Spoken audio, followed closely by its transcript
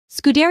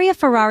Scuderia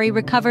Ferrari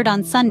recovered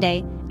on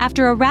Sunday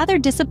after a rather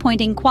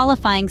disappointing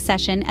qualifying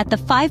session at the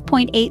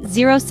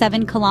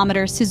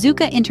 5.807-kilometer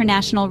Suzuka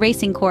International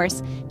Racing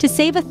Course to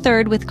save a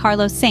third with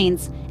Carlos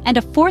Sainz and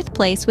a fourth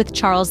place with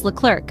Charles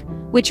Leclerc,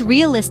 which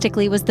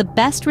realistically was the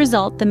best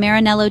result the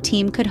Maranello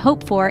team could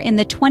hope for in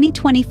the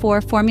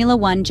 2024 Formula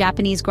One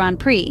Japanese Grand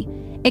Prix,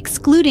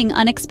 excluding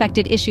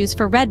unexpected issues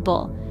for Red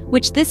Bull,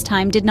 which this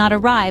time did not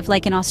arrive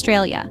like in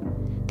Australia.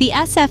 The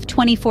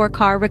SF-24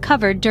 car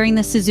recovered during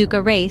the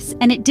Suzuka race,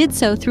 and it did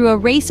so through a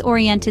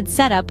race-oriented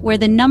setup where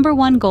the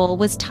 #1 goal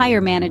was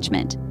tire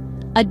management.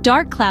 A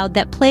dark cloud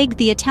that plagued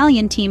the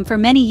Italian team for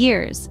many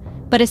years,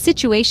 but a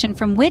situation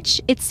from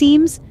which, it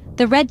seems,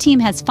 the red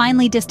team has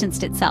finally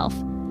distanced itself.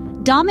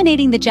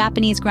 Dominating the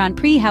Japanese Grand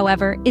Prix,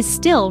 however, is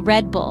still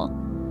Red Bull.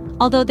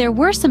 Although there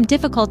were some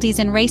difficulties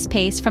in race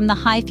pace from the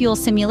high-fuel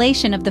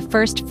simulation of the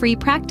first free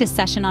practice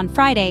session on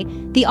Friday,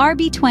 the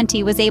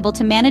RB20 was able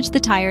to manage the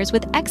tires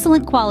with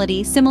excellent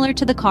quality similar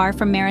to the car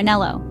from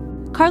Maranello.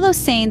 Carlos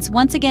Sainz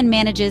once again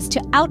manages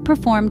to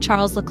outperform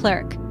Charles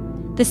Leclerc.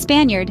 The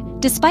Spaniard,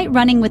 despite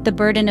running with the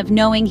burden of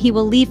knowing he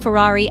will leave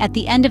Ferrari at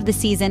the end of the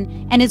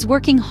season and is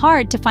working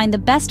hard to find the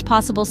best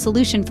possible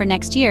solution for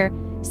next year,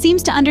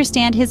 seems to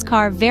understand his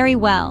car very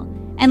well,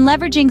 and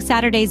leveraging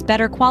Saturday's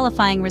better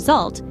qualifying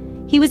result,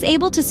 he was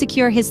able to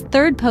secure his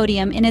third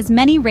podium in as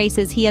many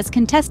races he has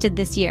contested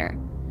this year.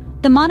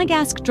 The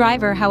Monegasque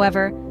driver,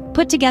 however,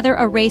 put together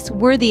a race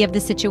worthy of the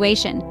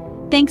situation,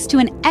 thanks to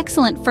an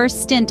excellent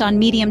first stint on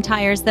medium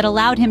tires that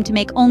allowed him to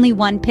make only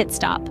one pit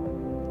stop.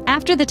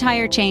 After the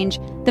tire change,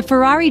 the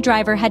Ferrari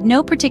driver had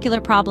no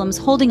particular problems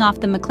holding off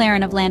the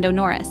McLaren of Lando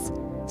Norris.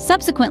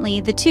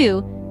 Subsequently, the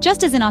two,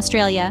 just as in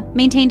Australia,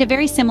 maintained a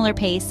very similar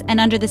pace and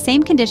under the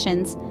same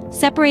conditions,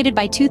 separated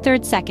by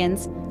 2/3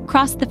 seconds,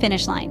 crossed the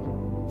finish line.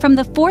 From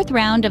the fourth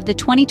round of the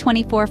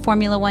 2024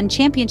 Formula One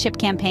Championship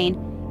campaign,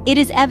 it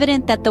is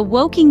evident that the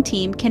Woking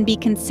team can be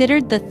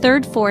considered the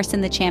third force in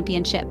the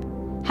championship.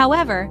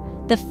 However,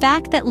 the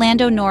fact that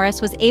Lando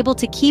Norris was able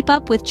to keep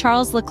up with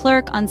Charles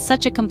Leclerc on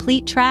such a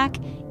complete track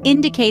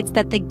indicates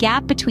that the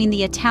gap between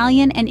the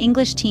Italian and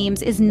English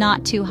teams is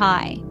not too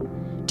high.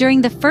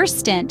 During the first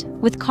stint,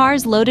 with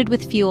cars loaded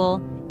with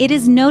fuel, it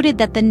is noted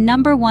that the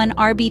 #1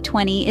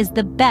 RB20 is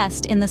the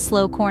best in the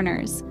slow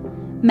corners.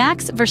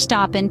 Max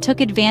Verstappen took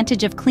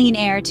advantage of clean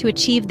air to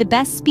achieve the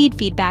best speed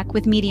feedback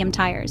with medium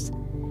tires.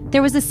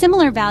 There was a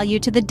similar value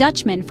to the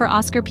Dutchman for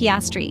Oscar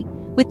Piastri,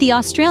 with the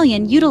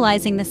Australian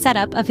utilizing the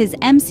setup of his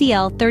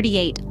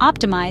MCL38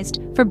 optimized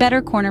for better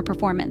corner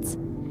performance.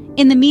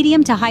 In the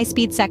medium to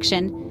high-speed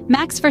section,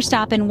 Max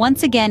Verstappen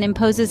once again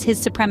imposes his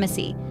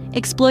supremacy,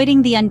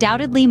 exploiting the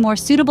undoubtedly more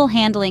suitable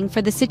handling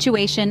for the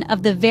situation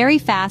of the very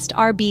fast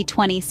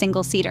RB20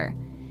 single-seater.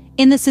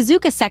 In the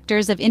Suzuka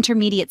sectors of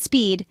intermediate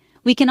speed,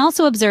 we can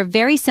also observe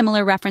very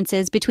similar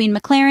references between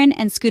McLaren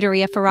and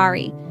Scuderia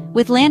Ferrari,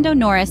 with Lando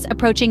Norris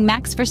approaching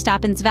Max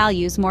Verstappen's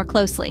values more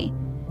closely.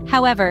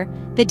 However,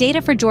 the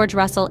data for George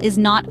Russell is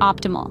not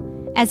optimal,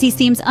 as he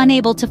seems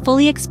unable to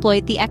fully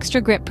exploit the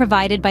extra grip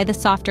provided by the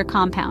softer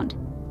compound.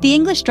 The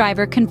English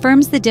driver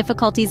confirms the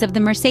difficulties of the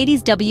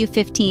Mercedes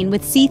W15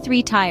 with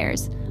C3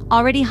 tires,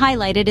 already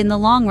highlighted in the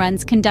long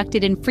runs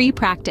conducted in free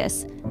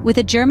practice, with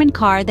a German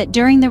car that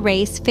during the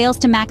race fails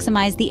to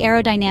maximize the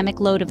aerodynamic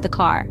load of the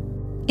car.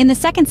 In the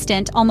second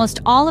stint, almost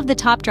all of the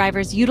top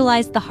drivers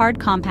utilized the hard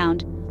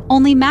compound.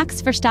 Only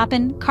Max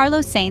Verstappen,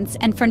 Carlos Sainz,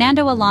 and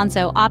Fernando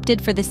Alonso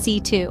opted for the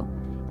C2.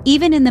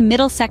 Even in the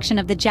middle section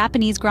of the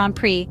Japanese Grand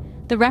Prix,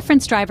 the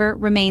reference driver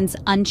remains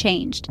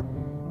unchanged.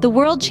 The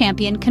world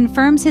champion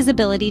confirms his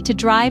ability to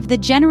drive the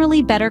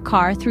generally better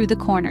car through the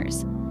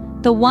corners.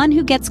 The one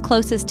who gets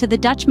closest to the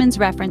Dutchman's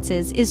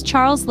references is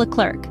Charles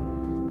Leclerc.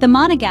 The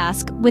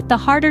Monegasque, with the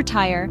harder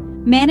tire,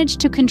 managed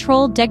to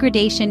control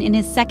degradation in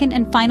his second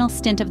and final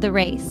stint of the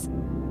race.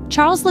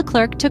 Charles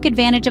Leclerc took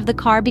advantage of the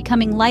car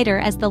becoming lighter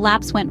as the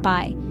laps went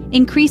by,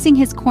 increasing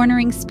his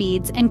cornering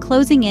speeds and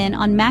closing in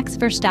on Max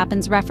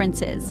Verstappen's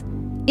references.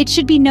 It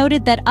should be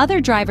noted that other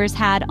drivers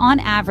had,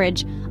 on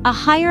average, a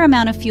higher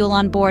amount of fuel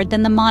on board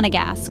than the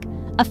Monegasque,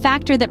 a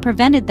factor that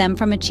prevented them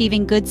from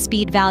achieving good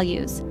speed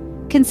values.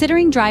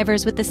 Considering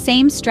drivers with the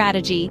same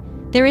strategy,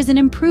 there is an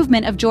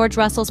improvement of George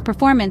Russell's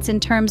performance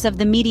in terms of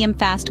the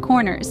medium-fast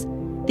corners.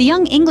 The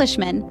young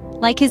Englishman,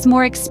 like his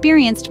more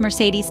experienced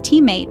Mercedes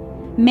teammate,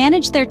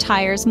 managed their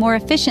tires more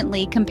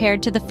efficiently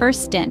compared to the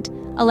first stint,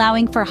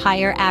 allowing for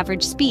higher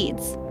average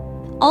speeds.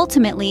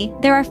 Ultimately,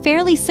 there are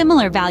fairly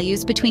similar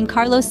values between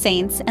Carlos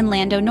Sainz and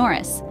Lando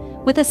Norris,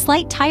 with a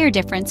slight tire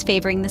difference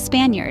favoring the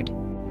Spaniard.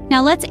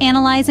 Now let's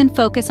analyze and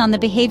focus on the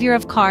behavior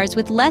of cars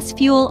with less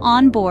fuel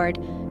on board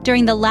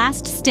during the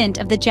last stint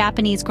of the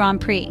Japanese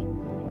Grand Prix.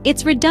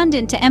 It's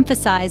redundant to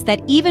emphasize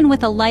that even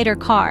with a lighter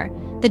car,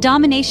 the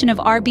domination of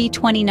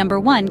RB20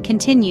 #1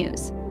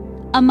 continues.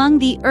 Among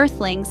the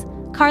Earthlings,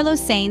 Carlos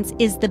Sainz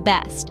is the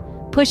best,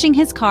 pushing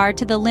his car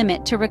to the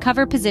limit to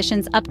recover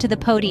positions up to the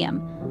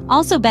podium,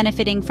 also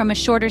benefiting from a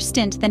shorter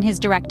stint than his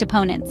direct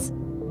opponents.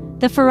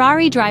 The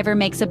Ferrari driver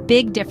makes a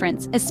big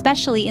difference,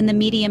 especially in the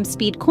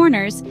medium-speed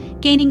corners,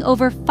 gaining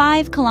over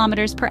 5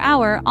 kilometers per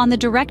hour on the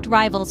direct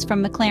rivals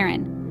from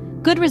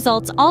McLaren. Good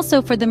results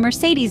also for the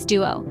Mercedes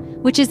duo,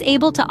 which is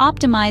able to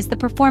optimize the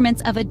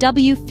performance of a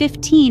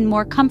W15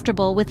 more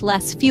comfortable with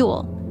less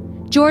fuel.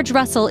 George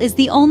Russell is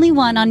the only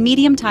one on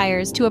medium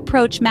tires to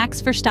approach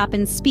Max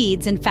Verstappen's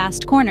speeds in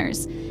fast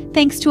corners,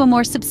 thanks to a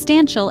more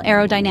substantial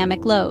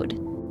aerodynamic load.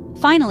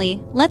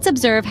 Finally, let's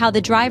observe how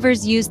the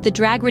drivers used the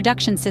drag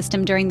reduction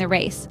system during the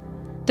race.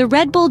 The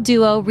Red Bull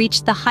duo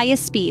reached the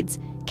highest speeds,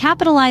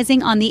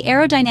 capitalizing on the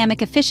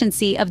aerodynamic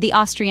efficiency of the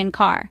Austrian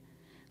car.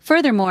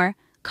 Furthermore,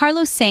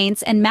 Carlos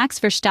Sainz and Max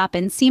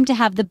Verstappen seem to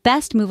have the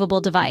best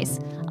movable device,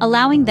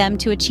 allowing them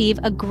to achieve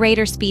a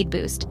greater speed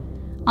boost.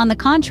 On the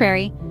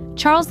contrary,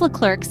 Charles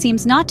Leclerc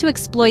seems not to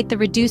exploit the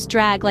reduced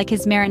drag like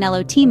his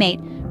Maranello teammate,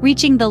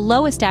 reaching the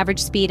lowest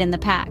average speed in the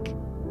pack.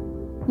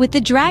 With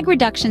the drag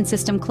reduction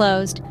system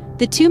closed,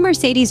 the two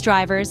Mercedes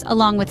drivers,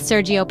 along with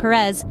Sergio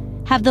Perez,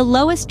 have the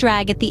lowest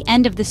drag at the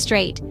end of the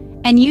straight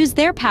and use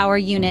their power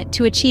unit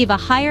to achieve a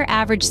higher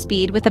average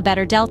speed with a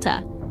better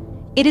delta.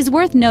 It is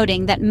worth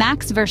noting that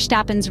Max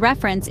Verstappen's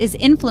reference is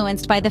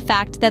influenced by the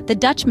fact that the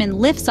Dutchman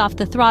lifts off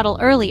the throttle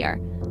earlier,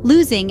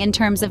 losing in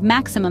terms of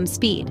maximum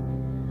speed.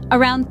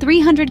 Around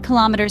 300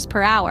 kilometers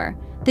per hour,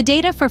 the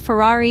data for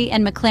Ferrari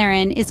and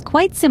McLaren is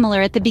quite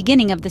similar at the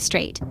beginning of the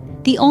straight.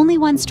 The only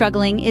one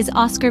struggling is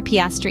Oscar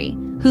Piastri,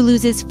 who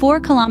loses 4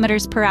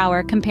 kilometers per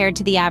hour compared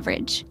to the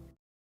average.